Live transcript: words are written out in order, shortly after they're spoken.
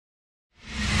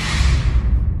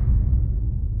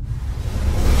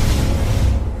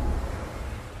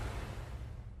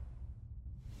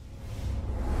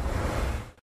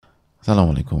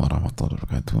Assalamualaikum warahmatullahi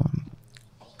wabarakatuh.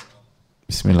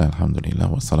 Bismillah,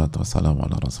 alhamdulillah, wassalatu wassalamu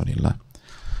ala rasulillah.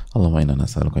 Allahumma inna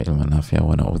nas'aluka ilman nafi'a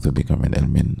wa na'udzubika min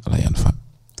ilmin la yanfa'.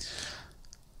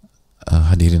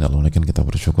 Hadirin Allah, kita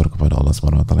bersyukur kepada Allah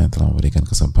Subhanahu wa taala yang telah memberikan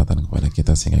kesempatan kepada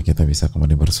kita sehingga kita bisa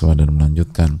kembali bersua dan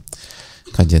melanjutkan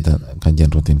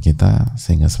kajian rutin kita,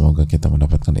 sehingga semoga kita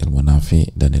mendapatkan ilmu nafi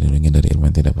dan dilindungi dari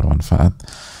ilmu yang tidak bermanfaat.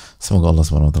 Semoga Allah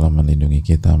Subhanahu wa taala melindungi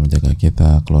kita, menjaga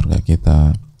kita, keluarga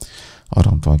kita,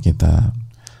 orang tua kita,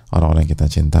 orang-orang yang kita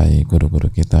cintai,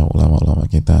 guru-guru kita, ulama-ulama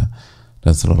kita,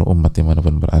 dan seluruh umat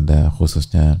dimanapun berada,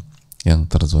 khususnya yang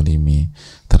terzolimi,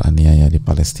 teraniaya di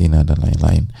Palestina dan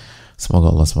lain-lain. Semoga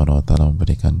Allah Subhanahu wa taala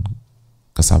memberikan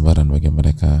kesabaran bagi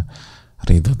mereka,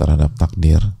 ridho terhadap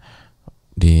takdir,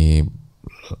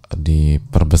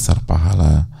 diperbesar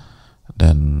pahala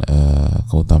dan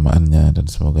keutamaannya, dan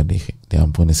semoga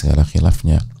diampuni segala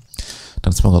khilafnya,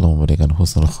 dan semoga Allah memberikan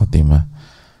husnul khotimah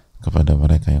kepada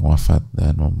mereka yang wafat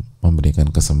dan memberikan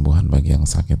kesembuhan bagi yang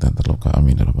sakit dan terluka.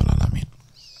 Amin ya rabbal alamin.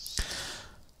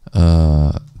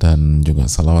 Dan juga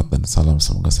salawat dan salam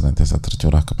semoga senantiasa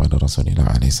tercurah kepada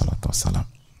Rasulullah alaihi salatu wassalam.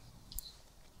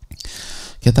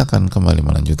 Kita akan kembali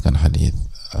melanjutkan hadits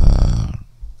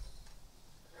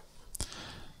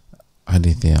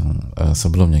yang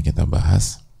sebelumnya kita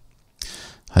bahas.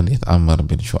 Hadits Amr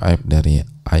bin Syu'aib dari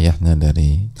ayahnya,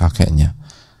 dari kakeknya,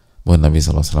 bahwa Nabi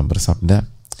SAW bersabda,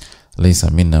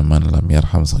 "Laisa minna man lam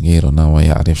yarham saghirana wa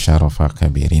ya'rif syarafa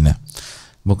kabirina."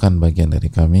 Bukan bagian dari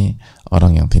kami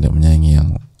orang yang tidak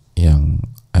menyayangi yang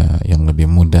lebih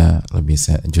muda, lebih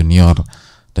junior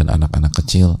dan anak-anak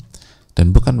kecil, dan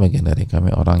bukan bagian dari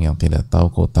kami orang yang tidak tahu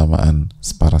keutamaan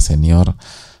para senior,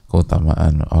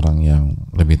 keutamaan orang yang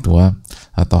lebih tua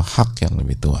atau hak yang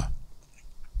lebih tua.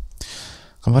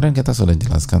 Kemarin kita sudah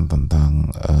jelaskan tentang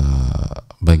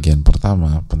bagian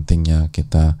pertama, pentingnya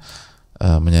kita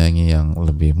menyayangi yang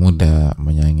lebih muda,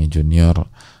 menyayangi junior,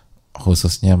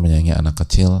 khususnya menyayangi anak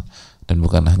kecil, dan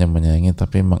bukan hanya menyayangi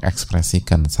tapi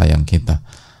mengekspresikan sayang kita.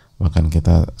 Bahkan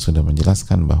kita sudah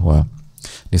menjelaskan bahwa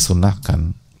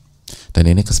disunahkan, dan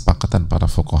ini kesepakatan para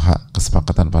fuqaha,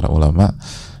 kesepakatan para ulama,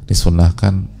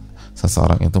 disunahkan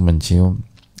seseorang itu mencium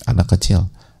anak kecil,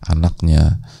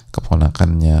 anaknya,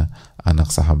 keponakannya, anak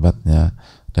sahabatnya,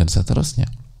 dan seterusnya,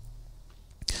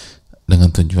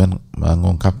 dengan tujuan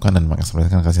mengungkapkan dan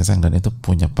mengekspresikan kasih sayang, dan itu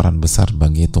punya peran besar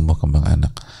bagi tumbuh kembang anak.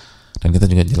 Dan kita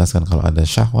juga jelaskan kalau ada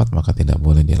syahwat maka tidak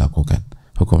boleh dilakukan,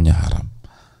 hukumnya haram.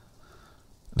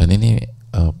 Dan ini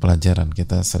pelajaran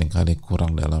kita seringkali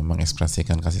kurang dalam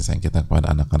mengekspresikan kasih sayang kita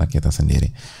kepada anak-anak kita sendiri,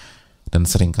 dan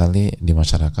seringkali di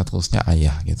masyarakat khususnya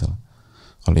ayah gitu.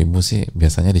 Kalau ibu sih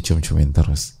biasanya dicium-ciumin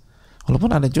terus,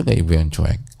 walaupun ada juga ibu yang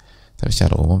cuek, tapi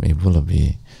secara umum ibu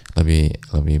lebih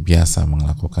biasa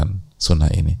melakukan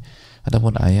sunnah ini.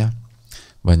 Adapun ayah,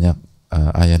 banyak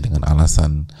ayah dengan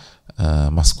alasan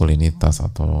maskulinitas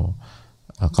atau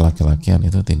kelaki-lakian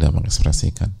itu tidak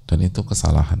mengekspresikan, dan itu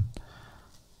kesalahan.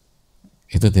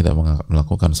 Itu tidak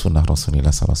melakukan sunnah Rasulullah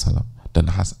SAW,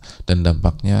 dan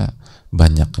dampaknya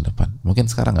banyak ke depan. Mungkin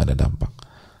sekarang nggak ada dampak,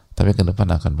 tapi ke depan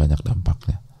akan banyak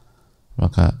dampaknya.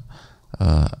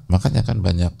 Makanya kan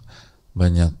banyak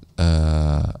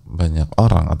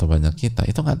orang atau banyak kita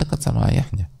itu nggak dekat sama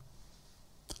ayahnya,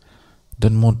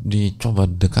 dan mau dicoba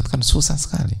dekatkan susah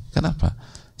sekali. Kenapa?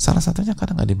 Salah satunya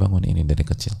karena nggak dibangun ini dari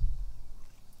kecil.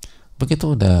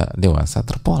 Begitu udah dewasa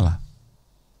terpola,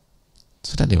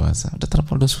 sudah dewasa udah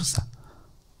terpola, udah susah.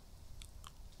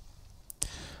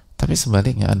 Tapi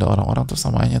sebaliknya ada orang-orang tuh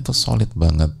sama ayahnya tuh solid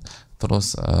banget,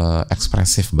 terus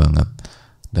ekspresif banget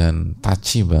dan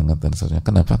touchy banget dan seterusnya.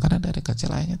 Kenapa? Karena dari kecil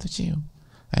ayahnya tuh cium,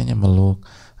 ayahnya meluk,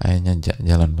 ayahnya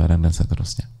jalan bareng dan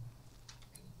seterusnya.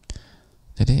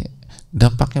 Jadi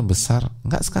dampaknya besar,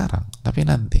 nggak sekarang tapi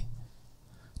nanti.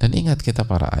 Dan ingat, kita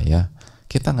para ayah,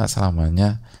 kita nggak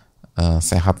selamanya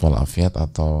sehat walafiat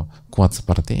atau kuat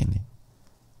seperti ini.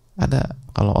 Ada,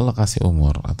 kalau Allah kasih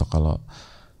umur atau kalau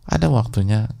ada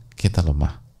waktunya kita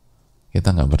lemah,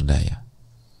 kita nggak berdaya,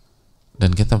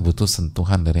 dan kita butuh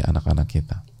sentuhan dari anak-anak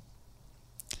kita.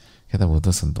 Kita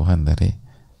butuh sentuhan dari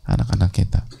anak-anak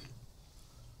kita.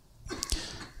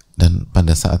 Dan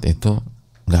pada saat itu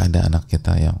nggak ada anak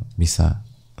kita yang bisa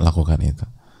lakukan itu.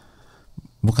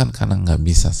 Bukan karena nggak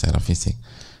bisa secara fisik,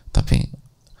 tapi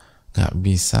nggak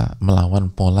bisa melawan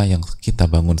pola yang kita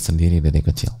bangun sendiri dari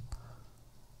kecil.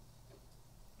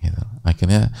 Gitu.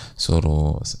 Akhirnya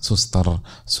suruh suster,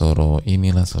 suruh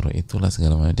inilah, suruh itulah,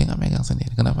 segala macam, dia nggak megang sendiri.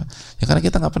 Kenapa? Ya karena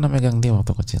kita nggak pernah megang dia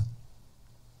waktu kecil.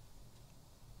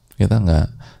 Kita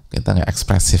nggak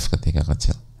ekspresif ketika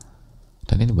kecil,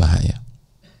 dan ini bahaya.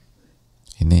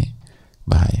 Ini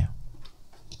bahaya.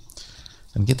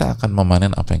 Dan dan kita akan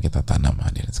memanen apa yang kita tanam,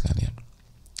 hadirin sekalian.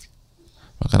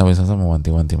 Maka Nabi SAW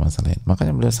mewanti-wanti masalah ini.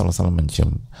 Makanya beliau selalu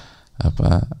mencium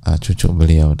cucu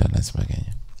beliau dan lain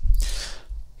sebagainya.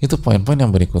 Itu poin-poin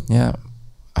yang berikutnya.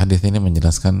 Hadis ini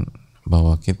menjelaskan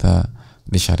bahwa kita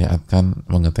disyariatkan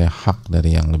mengetahui hak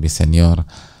dari yang lebih senior,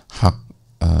 hak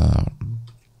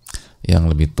yang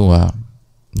lebih tua,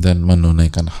 dan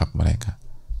menunaikan hak mereka.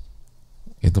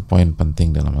 Itu poin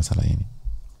penting dalam masalah ini.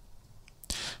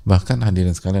 Bahkan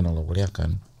hadirin sekalian Allah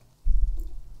muliakan,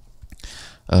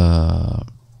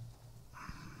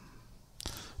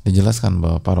 dijelaskan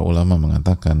bahwa para ulama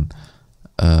mengatakan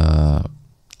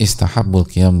istahabbul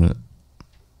qiyam,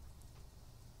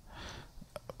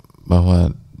 bahwa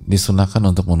disunahkan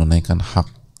untuk menunaikan hak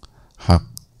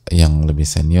yang lebih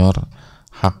senior,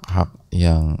 hak-hak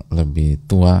yang lebih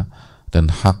tua, dan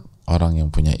hak orang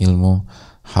yang punya ilmu,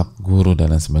 hak guru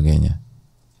dan lain sebagainya.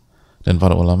 Dan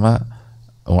para ulama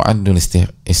wa'addul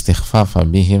istighfafa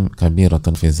bihim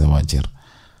kabiratun fi zawajir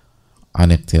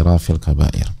an iktirafil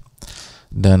kabair,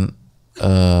 dan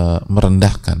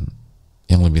merendahkan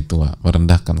yang lebih tua,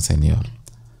 merendahkan senior,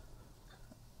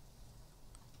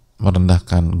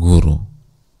 merendahkan guru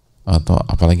atau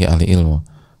apalagi ahli ilmu,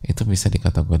 itu bisa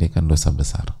dikategorikan dosa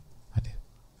besar.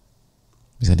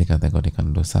 Bisa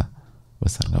dikategorikan dosa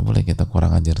besar. Nggak boleh kita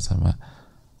kurang ajar sama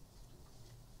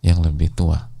yang lebih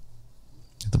tua.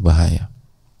 Itu bahaya.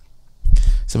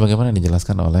 Sebagaimana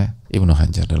dijelaskan oleh Ibnu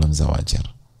Hajar dalam Zawajir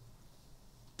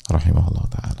rahimahullah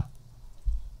ta'ala.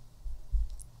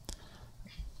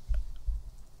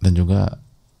 Dan juga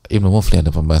Ibnu Mufli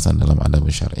ada pembahasan dalam adab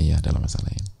syariah dalam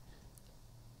masalah ini.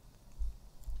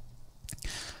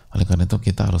 Oleh karena itu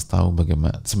kita harus tahu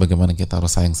sebagaimana kita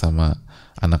harus sayang sama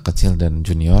anak kecil dan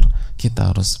junior,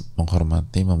 kita harus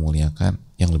menghormati, memuliakan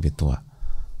yang lebih tua.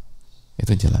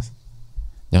 Itu jelas.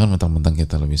 Jangan mentang-mentang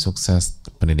kita lebih sukses,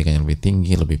 pendidikannya lebih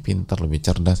tinggi, lebih pintar, lebih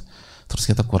cerdas, terus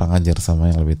kita kurang ajar sama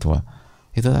yang lebih tua.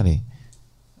 Itu tadi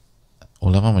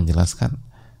ulama menjelaskan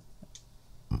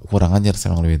kurang ajar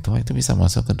sama yang lebih tua itu bisa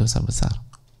masuk ke dosa besar.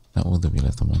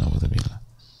 Na'udzubillah, na'udzubillah.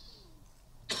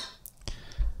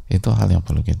 Itu hal yang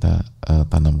perlu kita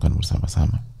tanamkan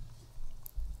bersama-sama.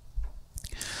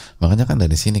 Makanya kan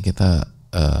dari sini kita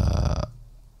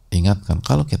ingatkan,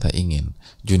 kalau kita ingin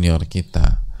junior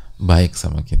kita baik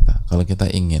sama kita, kalau kita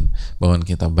ingin bawahan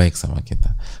kita baik sama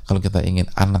kita, kalau kita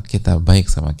ingin anak kita baik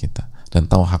sama kita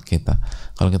dan tahu hak kita,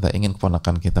 kalau kita ingin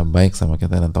keponakan kita baik sama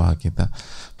kita dan tahu hak kita,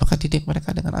 maka didik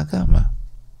mereka dengan agama.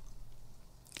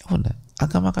 Udah,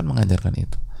 agama akan mengajarkan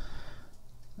itu.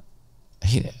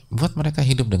 Buat mereka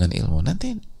hidup dengan ilmu,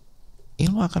 nanti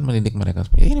ilmu akan mendidik mereka.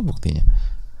 Ini buktinya.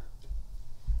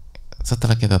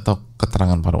 Setelah kita tahu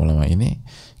keterangan para ulama ini,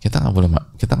 kita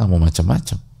nggak mau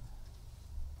macam-macam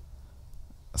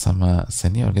sama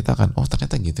senior. Kita akan, oh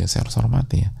ternyata gitu ya, saya harus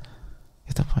hormati ya.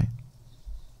 Itu fine.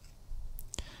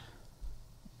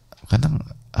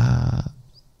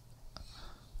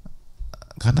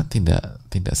 Karena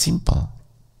tidak simpel.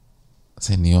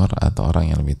 Senior atau orang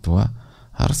yang lebih tua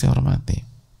harus dihormati,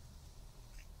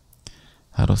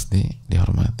 harus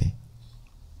dihormati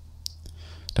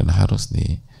dan harus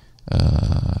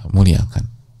dimuliakan,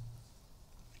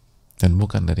 dan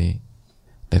bukan dari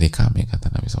kami, kata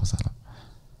Nabi SAW,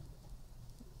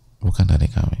 bukan dari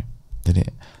kami. Jadi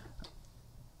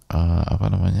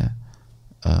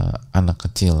anak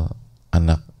kecil,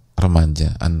 anak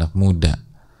remaja, anak muda,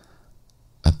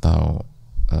 atau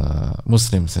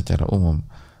muslim secara umum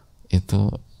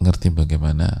itu ngerti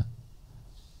bagaimana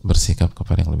bersikap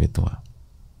kepada yang lebih tua.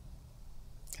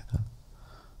 Gitu.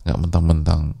 Nggak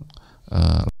mentang-mentang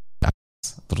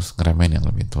terus ngeremehin yang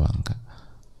lebih tua, enggak.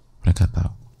 Mereka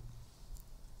tahu.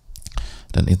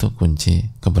 Dan itu kunci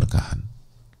keberkahan.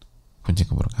 Kunci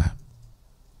keberkahan.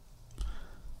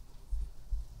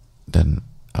 Dan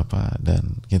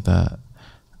kita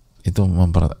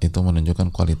itu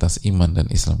menunjukkan kualitas iman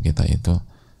dan Islam kita itu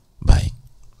baik.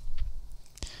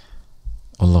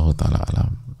 Allahu ta'ala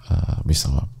alam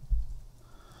bisawab.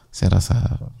 Saya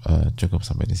rasa cukup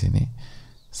sampai di sini.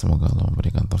 Semoga Allah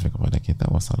memberikan taufik kepada kita.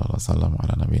 Wassalamualaikum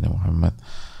ala nabiyina Muhammad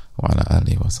wa ala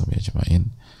alihi wa sahbihi ajma'in.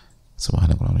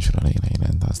 Subhanakallahumma wa bihamdika, asyhadu an la ilaha illa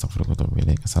anta, astaghfiruka wa atubu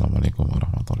ilaik. Assalamualaikum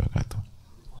warahmatullahi wabarakatuh.